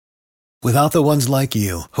Without the ones like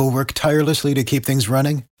you, who work tirelessly to keep things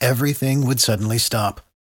running, everything would suddenly stop.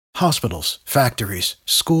 Hospitals, factories,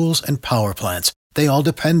 schools, and power plants, they all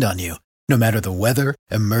depend on you. No matter the weather,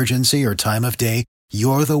 emergency, or time of day,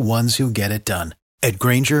 you're the ones who get it done. At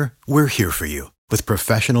Grainger, we're here for you with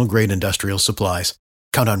professional-grade industrial supplies.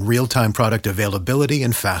 Count on real-time product availability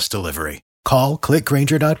and fast delivery. Call,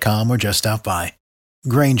 clickgrainger.com, or just stop by.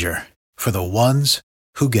 Grainger, for the ones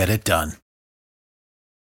who get it done.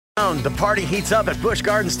 The party heats up at Busch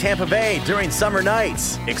Gardens Tampa Bay during summer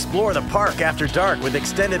nights. Explore the park after dark with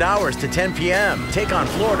extended hours to 10 p.m. Take on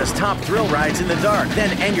Florida's top thrill rides in the dark.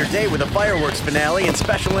 Then end your day with a fireworks finale and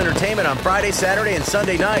special entertainment on Friday, Saturday, and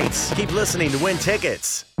Sunday nights. Keep listening to win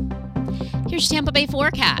tickets. Here's your Tampa Bay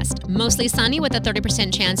forecast. Mostly sunny with a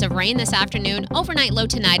 30% chance of rain this afternoon. Overnight low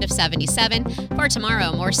tonight of 77. For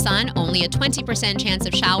tomorrow, more sun, only a 20% chance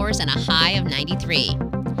of showers, and a high of 93.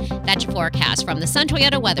 That's your forecast from the Sun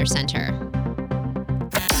Toyota Weather Center.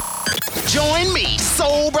 Join me,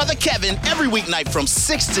 Soul Brother Kevin, every weeknight from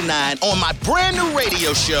 6 to 9 on my brand new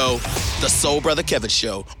radio show, The Soul Brother Kevin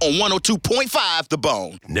Show, on 102.5 The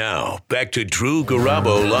Bone. Now, back to Drew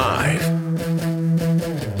Garabo Live.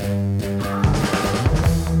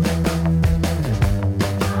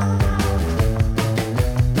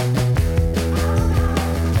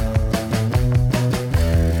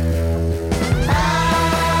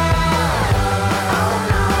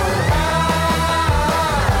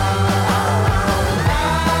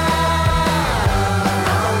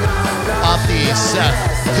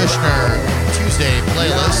 Seth Kushner Tuesday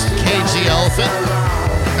playlist. Cage the Elephant.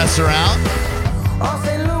 Mess around.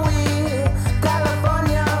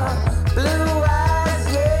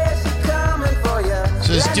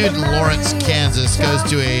 So this dude in Lawrence, Kansas goes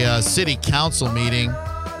to a city council meeting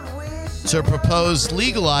to propose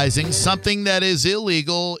legalizing something that is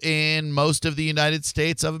illegal in most of the United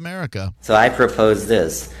States of America. So I propose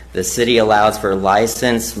this. The city allows for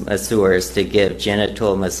licensed masseurs to give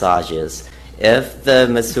genital massages if the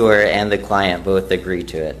masseur and the client both agree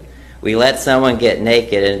to it. We let someone get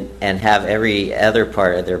naked and have every other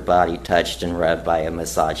part of their body touched and rubbed by a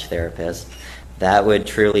massage therapist. That would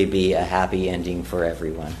truly be a happy ending for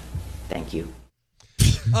everyone. Thank you.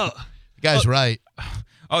 Oh, you guys right.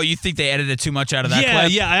 Oh, you think they edited too much out of that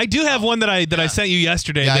clip? Yeah, I do have one that I sent you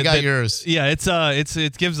yesterday. Yeah, I got yours. Yeah, it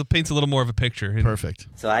paints a little more of a picture. Perfect.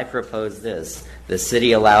 So I propose this. The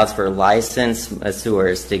city allows for licensed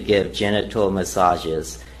masseurs to give genital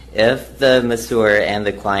massages if the masseur and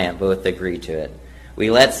the client both agree to it. We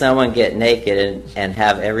let someone get naked and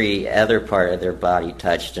have every other part of their body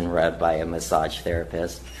touched and rubbed by a massage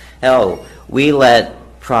therapist. Hell, we let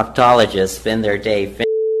proctologists spend their day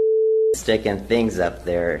sticking things up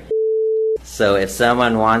there. So if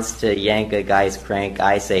someone wants to yank a guy's crank,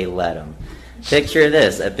 I say let him. Picture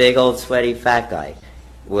this, a big old sweaty fat guy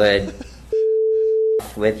would,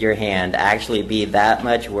 with your hand, actually be that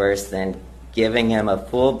much worse than giving him a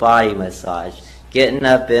full body massage, getting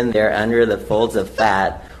up in there under the folds of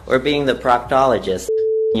fat, or being the proctologist,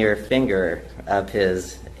 your finger up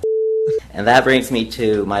his. And that brings me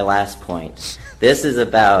to my last point. This is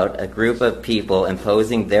about a group of people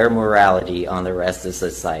imposing their morality on the rest of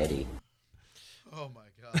society. Oh, my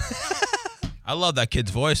God. I love that kid's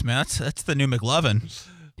voice, man. That's the new McLovin.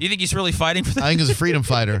 You think he's really fighting for that? I think he's a freedom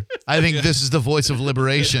fighter. I think this is the voice of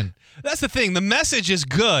liberation. That's the thing. The message is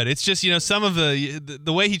good. It's just, some of the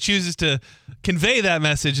way he chooses to convey that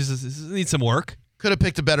message needs some work. Could have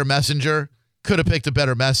picked a better messenger. Could have picked a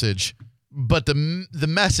better message. But the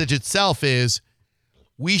message itself is,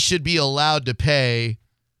 we should be allowed to pay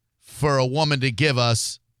for a woman to give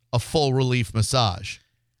us a full relief massage.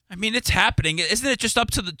 I mean, it's happening. Isn't it just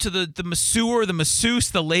up to the masseur, the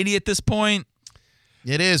masseuse, the lady at this point?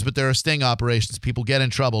 It is, but there are sting operations. People get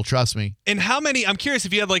in trouble, trust me. And how many, I'm curious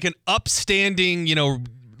if you had like an upstanding,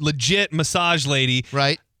 legit massage lady.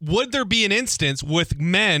 Right. Would there be an instance with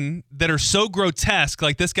men that are so grotesque,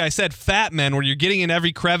 like this guy said, fat men, where you're getting in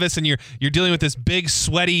every crevice and you're dealing with this big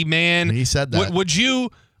sweaty man? He said that. Would you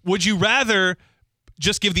rather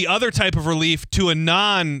just give the other type of relief to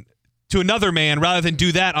another man rather than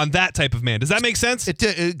do that on that type of man? Does that make sense?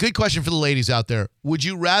 A good question for the ladies out there. Would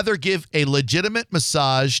you rather give a legitimate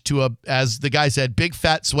massage to as the guy said, big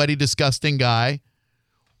fat sweaty disgusting guy,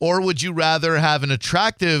 or would you rather have an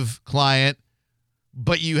attractive client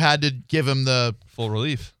but you had to give him the full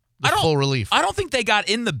relief? Full relief. I don't think they got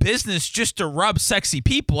in the business just to rub sexy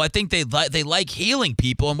people. I think they like healing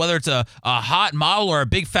people, and whether it's a hot model or a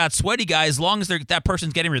big fat sweaty guy, as long as that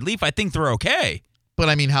person's getting relief, I think they're okay. But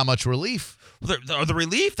I mean, how much relief? the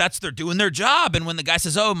relief, they're doing their job. And when the guy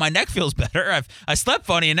says, "Oh, my neck feels better. I slept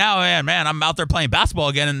funny, and now, man, I'm out there playing basketball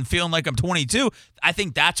again and feeling like I'm 22." I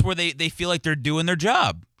think that's where they feel like they're doing their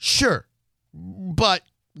job. Sure, but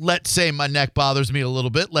let's say my neck bothers me a little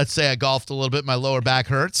bit. Let's say I golfed a little bit, my lower back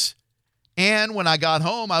hurts, and when I got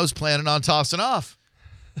home, I was planning on tossing off.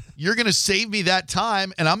 You're going to save me that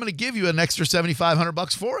time, and I'm going to give you an extra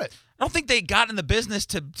 $7,500 for it. I don't think they got in the business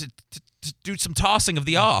to do some tossing of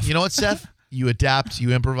the off. You know what, Seth? You adapt,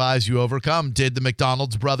 you improvise, you overcome. Did the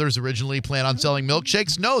McDonald's brothers originally plan on selling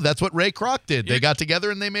milkshakes? No, that's what Ray Kroc did. They got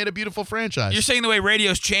together and they made a beautiful franchise. You're saying the way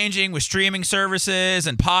radio's changing with streaming services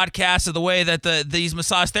and podcasts are the way that these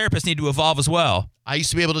massage therapists need to evolve as well. I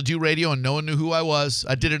used to be able to do radio and no one knew who I was.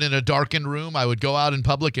 I did it in a darkened room. I would go out in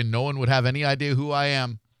public and no one would have any idea who I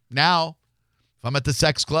am. Now, if I'm at the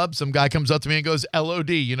sex club, some guy comes up to me and goes, LOD.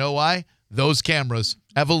 You know why? Those cameras,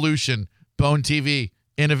 evolution, Bone TV,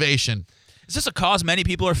 innovation. Is this a cause many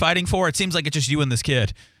people are fighting for? It seems like it's just you and this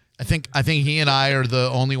kid. I think he and I are the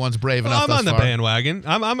only ones brave enough. I'm on the bandwagon.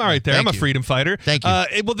 I'm all right there. I'm a freedom fighter. Thank you.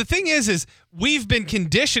 Well, the thing is we've been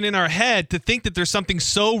conditioned in our head to think that there's something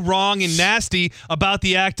so wrong and nasty about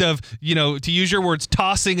the act of, to use your words,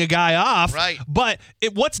 tossing a guy off. Right. But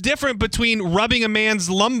what's different between rubbing a man's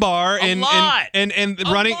lumbar and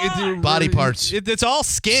running body parts? It's all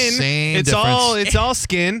skin. Same difference. It's all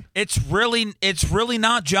skin. It's really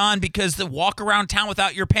not, John, because the walk around town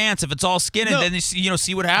without your pants, if it's all skin, and then you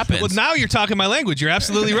see what happens. Well, now you're talking my language. You're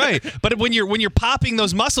absolutely right. But when you're popping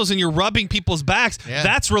those muscles and you're rubbing people's backs,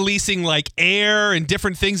 that's releasing like air and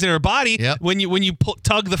different things in our body. Yep. When you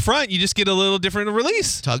tug the front, you just get a little different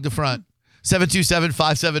release. Tug the front.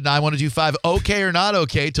 727-579-1025. Okay or not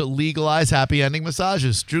okay to legalize happy ending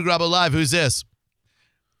massages? Drew Garabo Live. Who's this?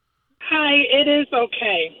 Hi, it is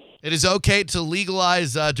okay. It is okay to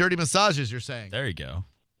legalize dirty massages, you're saying? There you go.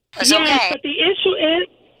 Yes, okay. But the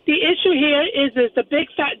issue here is the big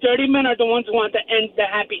fat dirty men are the ones who want the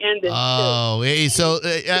happy ending. Oh, so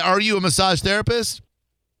are you a massage therapist?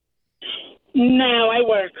 No, I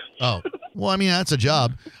work. Oh, well, I mean, that's a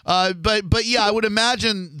job. But yeah, I would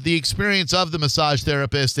imagine the experience of the massage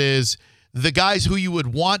therapist is the guys who you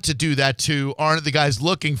would want to do that to aren't the guys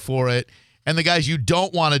looking for it, and the guys you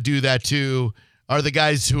don't want to do that to are the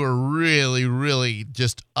guys who are really, really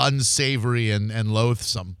just unsavory and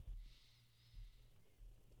loathsome.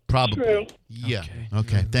 Probably. True. Yeah.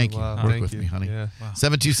 Okay. Thank you. Wow. Work Thank with you. me, honey. Yeah. Wow.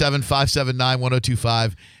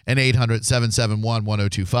 727-579-1025 and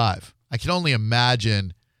 800-771-1025. I can only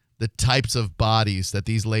imagine the types of bodies that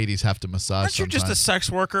these ladies have to massage. Aren't you just a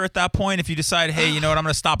sex worker at that point if you decide, hey, you know what, I'm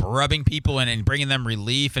going to stop rubbing people and bringing them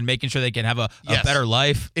relief and making sure they can have a better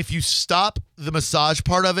life? If you stop the massage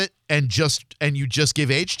part of it and you just give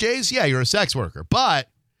HJs, yeah, you're a sex worker. But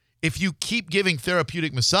if you keep giving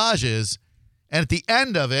therapeutic massages and at the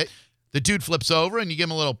end of it, the dude flips over and you give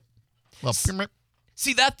him a little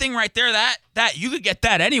See that thing right there, that you could get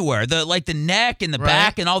that anywhere. The neck and the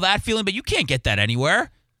back and all that feeling, but you can't get that anywhere.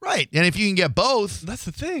 Right. And if you can get both, that's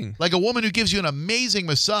the thing. Like a woman who gives you an amazing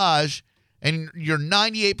massage and you're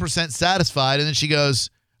 98% satisfied, and then she goes,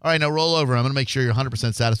 all right, now roll over. I'm going to make sure you're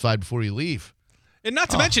 100% satisfied before you leave. And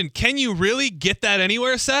not to mention, can you really get that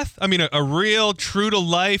anywhere, Seth? I mean, a real true to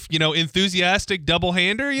life, enthusiastic double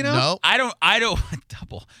hander, No. I don't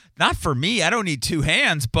double. Not for me. I don't need two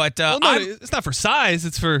hands, but it's not for size,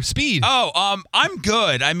 it's for speed. I'm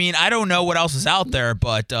good. I mean, I don't know what else is out there,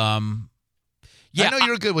 but yeah, I know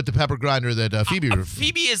you're good with the pepper grinder that Phoebe.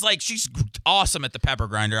 Phoebe is she's awesome at the pepper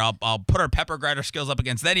grinder. I'll put her pepper grinder skills up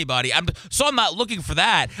against anybody. I'm not looking for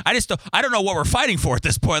that. I don't know what we're fighting for at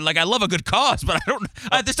this point. I love a good cause, but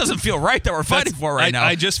this doesn't feel right that we're fighting for right now.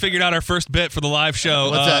 I just figured out our first bit for the live show.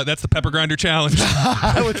 What's that? That's the pepper grinder challenge.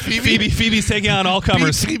 With Phoebe? Phoebe's taking on all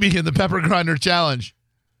comers. Phoebe in the pepper grinder challenge.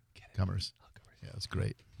 Comers. Yeah, that's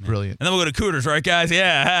great. Brilliant. And then we'll go to Cooters, right, guys?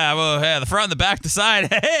 Yeah, the front, the back, the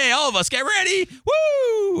side. Hey, all of us, get ready.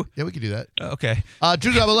 Woo! Yeah, we can do that. Okay.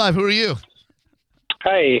 Drew Garabo Live, who are you?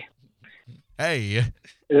 Hey. Hey. Is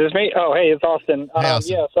this me? Oh, hey, it's Austin. Hey,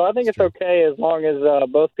 Austin. Yeah, so I think it's okay as long as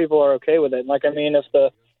both people are okay with it. If the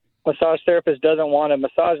massage therapist doesn't want to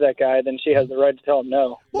massage that guy, then she has the right to tell him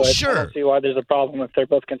no. Well, but sure. I don't see why there's a problem if they're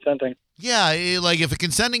both consenting. Yeah, if a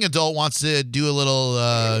consenting adult wants to do a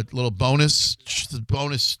little bonus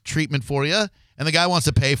treatment for you, and the guy wants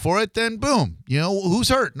to pay for it, then boom. Who's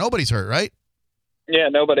hurt? Nobody's hurt, right? Yeah,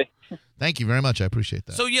 nobody. Thank you very much. I appreciate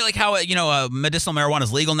that. So how medicinal marijuana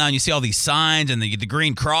is legal now, and you see all these signs and the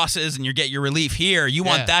green crosses, and you get your relief here. You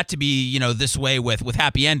want that to be this way with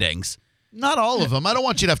happy endings. Not all of them. I don't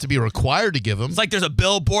want you to have to be required to give them. It's like there's a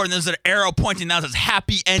billboard and there's an arrow pointing down that says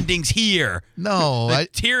happy endings here. No.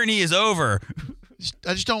 Tyranny is over.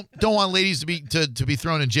 I just don't want ladies to be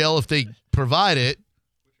thrown in jail if they provide it.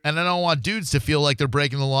 And I don't want dudes to feel like they're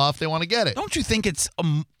breaking the law if they want to get it. Don't you think it's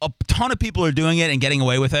a ton of people are doing it and getting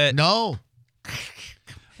away with it? No.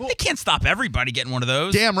 They can't stop everybody getting one of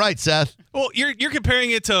those. Damn right, Seth. Well, you're comparing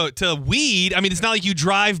it to weed. I mean, it's not like you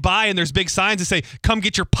drive by and there's big signs that say, "Come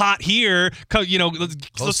get your pot here." Come,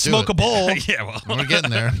 let's smoke a bowl. Yeah, well, we're getting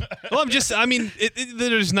there. Well,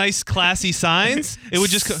 there's nice, classy signs. It would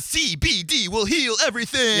just CBD will heal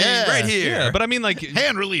everything right here. Yeah, but I mean, like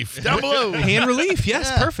hand relief down below. Hand relief,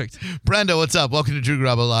 yes, perfect. Brenda, what's up? Welcome to Drew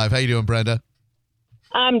Garabo Live. How you doing, Brenda?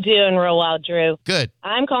 I'm doing real well, Drew. Good.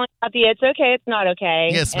 I'm calling about the it's okay, it's not okay.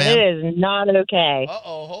 Yes, and ma'am. it is not okay.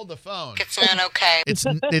 Uh-oh, hold the phone. It's not okay.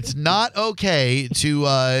 It's not okay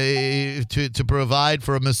to provide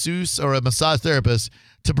for a masseuse or a massage therapist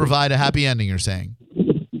to provide a happy ending, you're saying?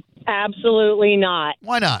 Absolutely not.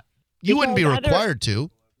 Why not? You wouldn't be required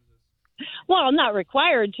to. Well, not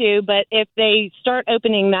required to, but if they start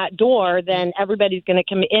opening that door, then everybody's going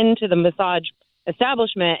to come into the massage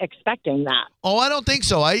establishment expecting that. Oh, I don't think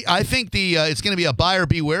so. I think it's going to be a buyer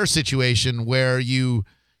beware situation where you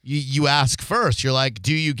ask first. You're like,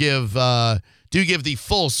 do you give the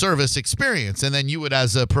full service experience? And then you would,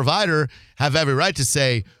 as a provider, have every right to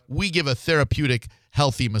say, we give a therapeutic,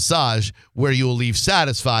 healthy massage where you will leave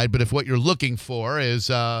satisfied. But if what you're looking for is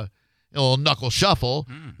a little knuckle shuffle,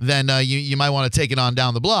 then you might want to take it on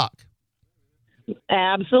down the block.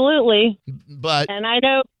 Absolutely. And I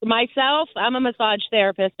know myself, I'm a massage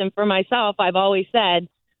therapist, and for myself, I've always said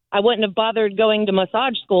I wouldn't have bothered going to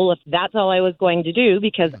massage school if that's all I was going to do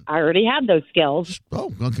because I already had those skills.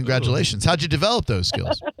 Oh, well, congratulations. How'd you develop those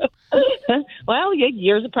skills? Well,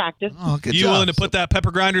 years of practice. Oh, good You job. willing to put that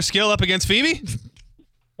pepper grinder skill up against Phoebe?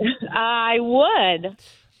 I would.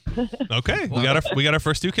 Okay, we got our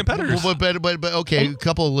first two competitors. But okay, a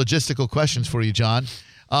couple of logistical questions for you, John.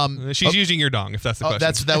 She's using your dong, if that's the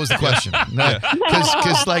question. That was the question.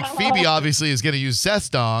 Because like Phoebe obviously is going to use Seth's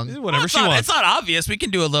dong. Whatever she wants. It's not obvious. We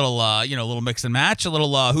can do a little, little mix and match, a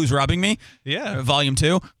little Who's Rubbing Me? Yeah. Volume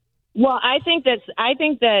 2. Well, I think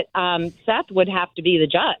that Seth would have to be the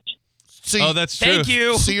judge. So that's true. Thank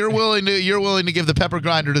you. So you're willing to give the pepper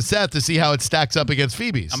grinder to Seth to see how it stacks up against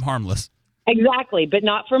Phoebe's. I'm harmless. Exactly, but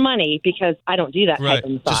not for money because I don't do that type of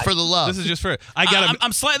massage. Just for the love. This is just for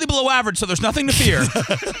I'm slightly below average, so there's nothing to fear.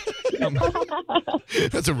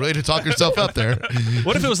 That's a way to talk yourself up there.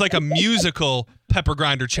 What if it was like a musical pepper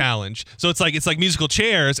grinder challenge? So it's like musical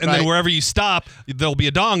chairs, and then Right. wherever you stop, there'll be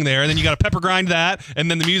a dong there, and then you got to pepper grind that, and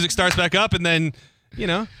then the music starts back up, and then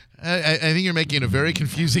I think you're making it a very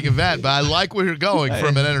confusing event, but I like where you're going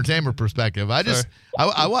from an entertainment perspective.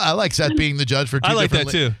 I like Seth being the judge for two I like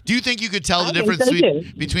different that too. Do you think you could tell the think difference so,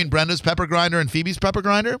 between Brenda's pepper grinder and Phoebe's pepper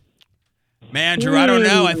grinder? Man, Drew, I don't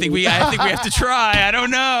know. I think we have to try. I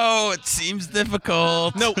don't know. It seems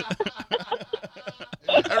difficult. No.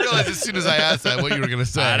 I realized as soon as I asked that what you were going to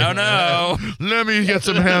say. I don't know. Let me get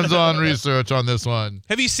some hands-on research on this one.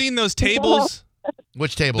 Have you seen those tables?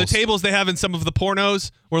 Which tables? The tables they have in some of the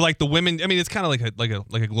pornos, where like the women. I mean, it's kind of like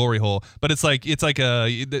a glory hole, but it's like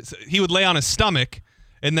he would lay on his stomach,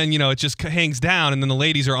 and then it just hangs down, and then the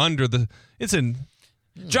ladies are under the. It's in.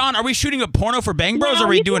 John, are we shooting a porno for Bang Bros, or are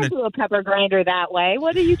we you doing can't do a pepper grinder that way.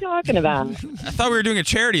 What are you talking about? I thought we were doing a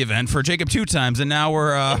charity event for Jacob 2 times, and now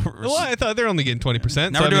we're. Well, I thought they're only getting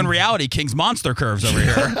 20%. Now we're doing Reality King's monster curves over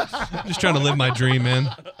here. I'm just trying to live my dream, man.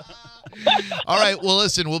 All right. Well,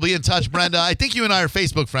 listen, we'll be in touch, Brenda. I think you and I are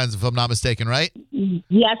Facebook friends, if I'm not mistaken, right?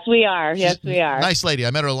 Yes, we are. Yes, we are. Nice lady.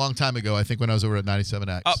 I met her a long time ago, I think, when I was over at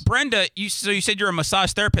 97X. Brenda, you said you're a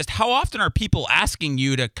massage therapist. How often are people asking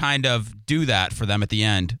you to kind of do that for them at the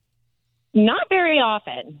end? Not very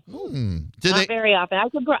often. Not very often. I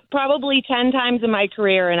could probably 10 times in my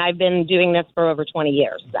career, and I've been doing this for over 20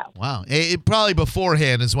 years. So. Wow. It probably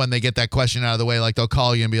beforehand is when they get that question out of the way. Like they'll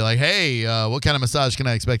call you and be like, hey, what kind of massage can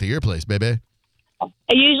I expect at your place, baby?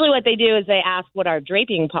 Usually what they do is they ask what our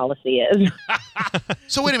draping policy is.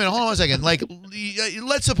 So wait a minute. Hold on a second. Like,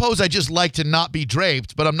 let's suppose I just like to not be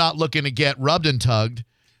draped, but I'm not looking to get rubbed and tugged.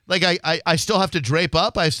 Like I still have to drape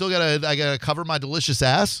up? I gotta cover my delicious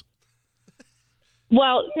ass?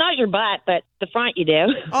 Well, not your butt, but the front you do.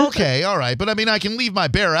 Okay, all right. But I mean, I can leave my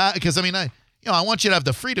bare ass because I mean, I want you to have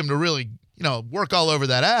the freedom to really, work all over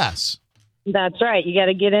that ass. That's right. You got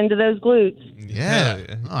to get into those glutes. Yeah.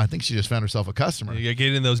 Oh, I think she just found herself a customer. You got to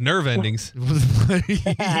get in those nerve endings.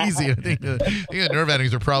 Easy. I think the nerve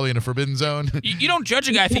endings are probably in a forbidden zone. You don't judge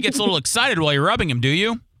a guy if he gets a little excited while you're rubbing him, do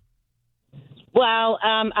you? Well,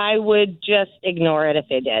 I would just ignore it if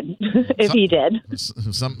they did. If he did.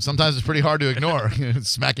 Sometimes it's pretty hard to ignore.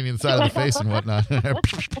 Smacking you in the side of the face and whatnot.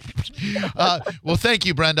 Well, thank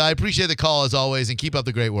you, Brenda. I appreciate the call as always, and keep up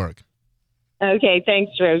the great work. Okay,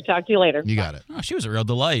 thanks, Drew. Talk to you later. You got it. Oh, she was a real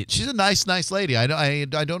delight. She's a nice lady. I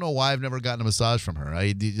don't know why I've never gotten a massage from her.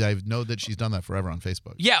 I know that she's done that forever on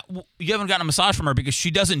Facebook. Yeah, you haven't gotten a massage from her because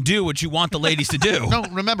she doesn't do what you want the ladies to do. No,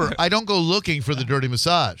 remember, I don't go looking for the dirty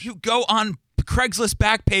massage. You go on Craigslist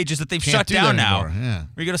back pages that they've Can't shut do down that now. anymore, yeah.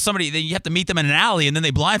 Where you go to somebody, you have to meet them in an alley, and then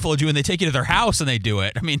they blindfold you, and they take you to their house, and they do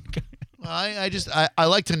it. I mean, I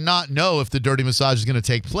like to not know if the dirty massage is going to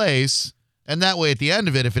take place. And that way, at the end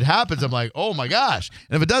of it, if it happens, I'm like, oh my gosh.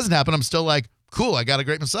 And if it doesn't happen, I'm still like, cool, I got a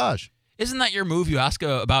great massage. Isn't that your move? You ask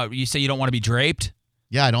about, you say you don't want to be draped?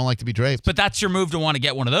 Yeah, I don't like to be draped. But that's your move to want to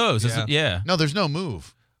get one of those, isn't it? Yeah. No, there's no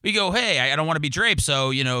move. You go, hey, I don't want to be draped,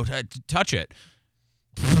 so, touch it.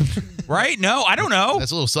 Right? No, I don't know.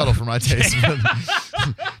 That's a little subtle for my taste.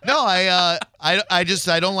 No, I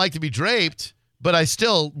don't like to be draped, but I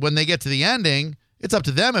still, when they get to the ending, it's up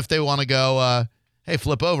to them if they want to go, hey,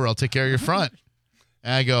 flip over, I'll take care of your front.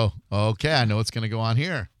 And I go, okay, I know what's going to go on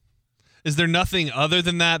here. Is there nothing other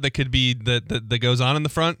than that could be that goes on in the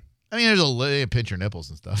front? I mean, there's pinch your nipples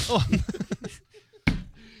and stuff. Oh.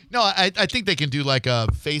 No, I think they can do like a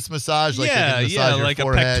face massage. Like like a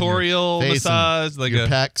pectoral massage, like your a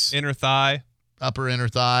pecs, inner thigh, upper inner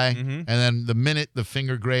thigh, Mm-hmm. and then the minute the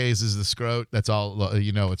finger grazes the scrot, that's all.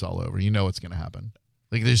 It's all over. You know what's going to happen.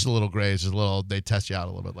 Like there's a little graze, there's a little. They test you out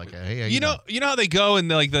a little bit. Like, hey, you know how they go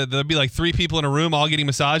and there'll be like 3 people in a room all getting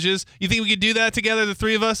massages. You think we could do that together, the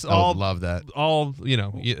 3 of us? I would love that. All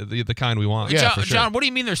the kind we want. Yeah, for sure. John, what do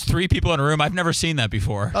you mean? There's 3 people in a room? I've never seen that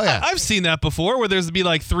before. Oh yeah, I've seen that before, where there's be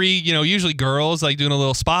like 3, usually girls like doing a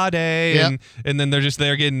little spa day, and then they're just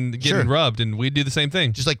there getting rubbed, and we do the same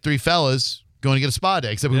thing. Just like 3 fellas going to get a spa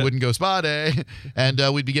day, except we wouldn't go spa day, and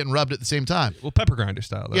we'd be getting rubbed at the same time. Well, pepper grinder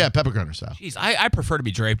style, though. Yeah, pepper grinder style. Jeez, I prefer to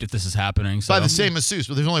be draped if this is happening. So. By the same masseuse,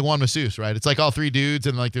 but there's only one masseuse, right? It's like all 3 dudes,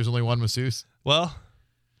 and like there's only one masseuse. Well,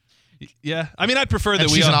 yeah. I mean, I'd prefer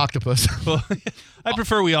that she's an octopus. Well, I'd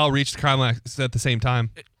prefer we all reach the climax at the same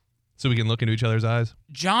time, so we can look into each other's eyes.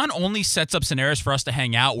 John only sets up scenarios for us to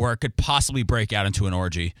hang out where it could possibly break out into an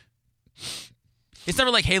orgy. It's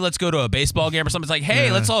never like, hey, let's go to a baseball game or something. It's like,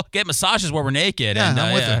 hey, let's all get massages where we're naked. Yeah, and,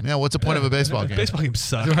 I'm with it. Yeah, what's the point of a baseball game? Baseball games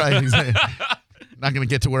suck. Right, exactly. Not going to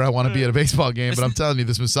get to where I want to be at a baseball game, but I'm telling you,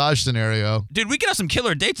 this massage scenario. Dude, we could have some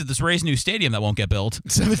killer dates at this Rays new stadium that won't get built.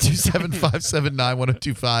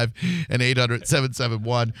 727-579-1025 and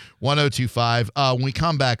 800-771-1025. When we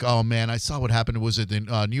come back, oh, man, I saw what happened. Was it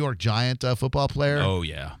the New York Giant football player? Oh,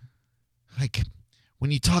 yeah. Like,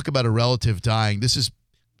 when you talk about a relative dying, this is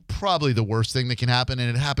probably the worst thing that can happen, and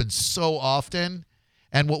it happens so often.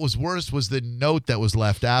 And what was worse was the note that was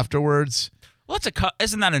left afterwards. Well,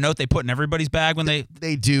 isn't that a note they put in everybody's bag when they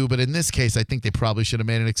do? But in this case, I think they probably should have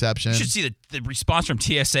made an exception. You should see the response from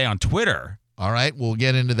TSA on Twitter. All right, we'll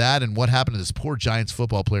get into that and what happened to this poor Giants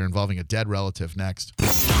football player involving a dead relative next.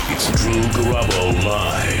 It's Drew Garabo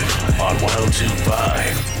live on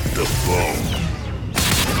 102.5 The Phone.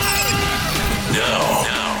 Now,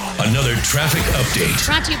 another traffic update.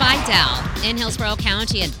 Brought to you by Dell. In Hillsborough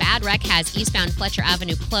County, a bad wreck has eastbound Fletcher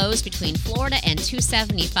Avenue closed between Florida and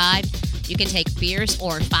 275. You can take Beers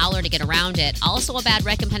or Fowler to get around it. Also a bad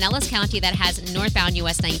wreck in Pinellas County that has northbound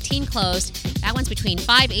US 19 closed. That one's between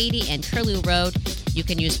 580 and Curlew Road. You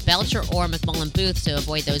can use Belcher or McMullen Booth to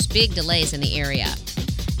avoid those big delays in the area.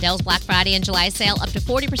 Dell's Black Friday and July sale up to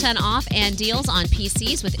 40% off and deals on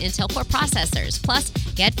PCs with Intel Core processors. Plus,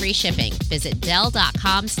 get free shipping. Visit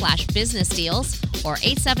Dell.com/business deals or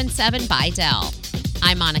 877-BUY-DELL.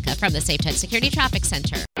 I'm Monica from the Safe Touch Security Traffic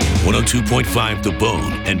Center. 102.5 The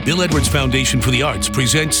Bone and Bill Edwards Foundation for the Arts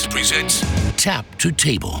presents Tap to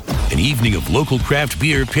Table, an evening of local craft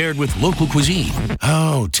beer paired with local cuisine.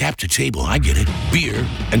 Oh, tap to table, I get it. Beer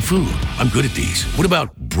and food. I'm good at these. What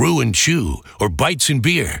about brew and chew or bites and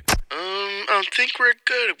beer? I think we're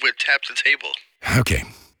good with tap to table. Okay.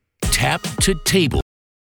 Tap to Table.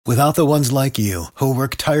 Without the ones like you, who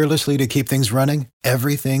work tirelessly to keep things running,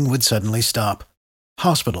 everything would suddenly stop.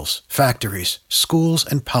 Hospitals, factories, schools,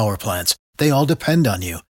 and power plants, they all depend on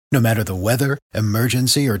you. No matter the weather,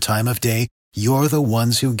 emergency, or time of day, you're the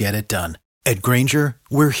ones who get it done. At Grainger,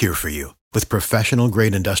 we're here for you with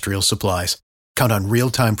professional-grade industrial supplies. Count on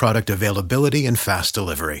real-time product availability and fast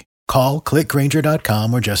delivery. Call, click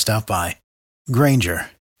Grainger.com, or just stop by. Grainger,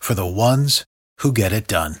 for the ones who get it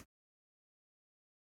done.